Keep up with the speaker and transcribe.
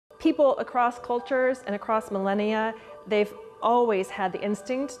People across cultures and across millennia, they've always had the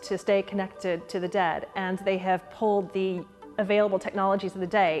instinct to stay connected to the dead, and they have pulled the available technologies of the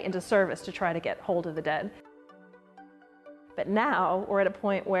day into service to try to get hold of the dead. But now we're at a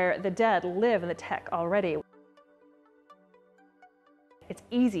point where the dead live in the tech already. It's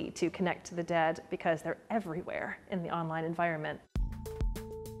easy to connect to the dead because they're everywhere in the online environment.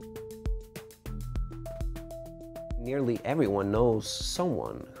 Nearly everyone knows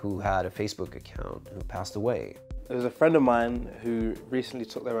someone who had a Facebook account who passed away. There was a friend of mine who recently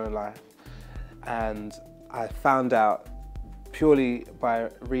took their own life, and I found out purely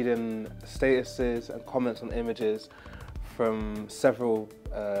by reading statuses and comments on images from several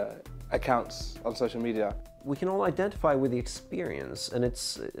accounts on social media. We can all identify with the experience, and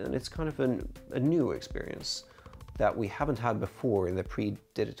it's kind of a new experience that we haven't had before in the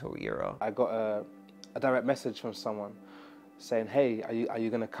pre-digital era. I got a direct message from someone saying, "Hey, are you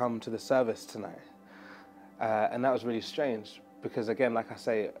going to come to the service tonight?" And that was really strange because, again, like I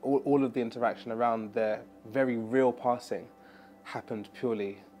say, all of the interaction around their very real passing happened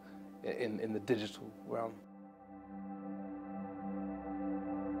purely in the digital realm.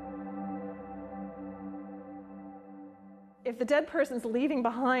 If the dead person's leaving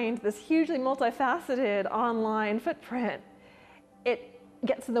behind this hugely multifaceted online footprint, it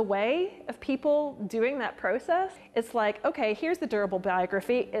gets in the way of people doing that process. It's like, okay, here's the durable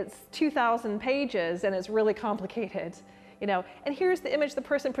biography. It's 2,000 pages and it's really complicated, you know, and here's the image the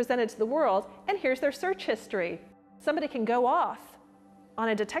person presented to the world, and here's their search history. Somebody can go off on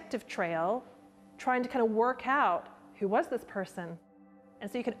a detective trail trying to kind of work out who was this person. And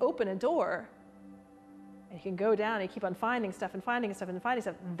so you can open a door and you can go down and you keep on finding stuff and finding stuff and finding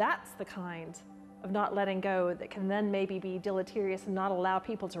stuff. That's the kind of not letting go that can then maybe be deleterious and not allow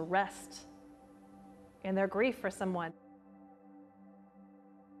people to rest in their grief for someone.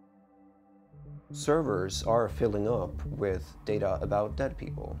 Servers are filling up with data about dead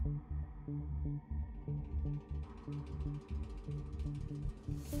people.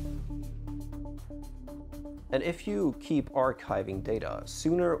 And if you keep archiving data,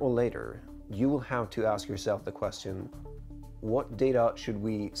 sooner or later, you will have to ask yourself the question, what data should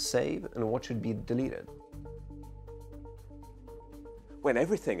we save and what should be deleted? When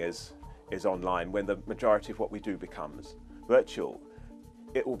everything is online, when the majority of what we do becomes virtual,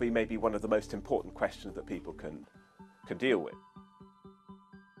 it will be maybe one of the most important questions that people can deal with.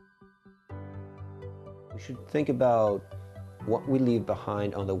 We should think about what we leave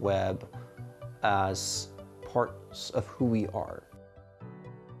behind on the web as parts of who we are.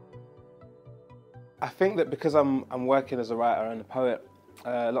 I think that because I'm working as a writer and a poet,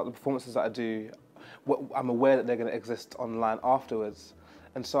 a lot of the performances that I do, I'm aware that they're going to exist online afterwards.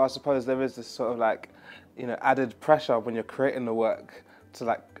 And so I suppose there is this sort of like, you know, added pressure when you're creating the work to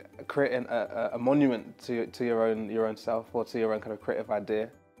like creating a monument to your own self or to your own kind of creative idea.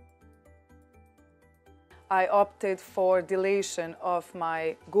 I opted for deletion of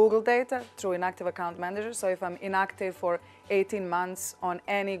my Google data through Inactive Account Manager. So if I'm inactive for 18 months on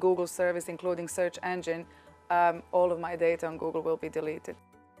any Google service, including search engine, all of my data on Google will be deleted.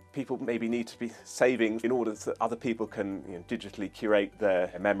 People maybe need to be saving in order that other people can, you know, digitally curate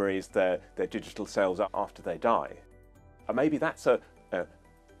their memories, their digital selves after they die. And maybe that's a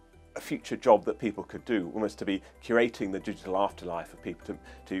future job that people could do, almost to be curating the digital afterlife of people,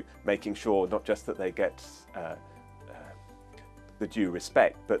 to making sure not just that they get the due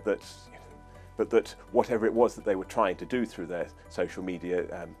respect, but that whatever it was that they were trying to do through their social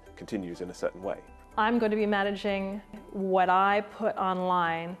media continues in a certain way. I'm going to be managing what I put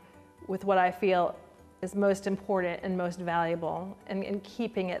online with what I feel is most important and most valuable, and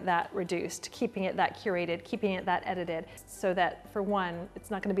keeping it that reduced, keeping it that curated, keeping it that edited, so that, for one,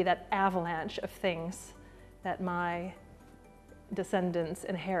 it's not going to be that avalanche of things that my descendants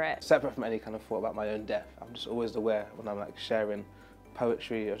inherit. Separate from any kind of thought about my own death, I'm just always aware when I'm like sharing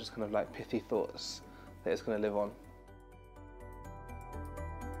poetry or just kind of like pithy thoughts that it's going to live on.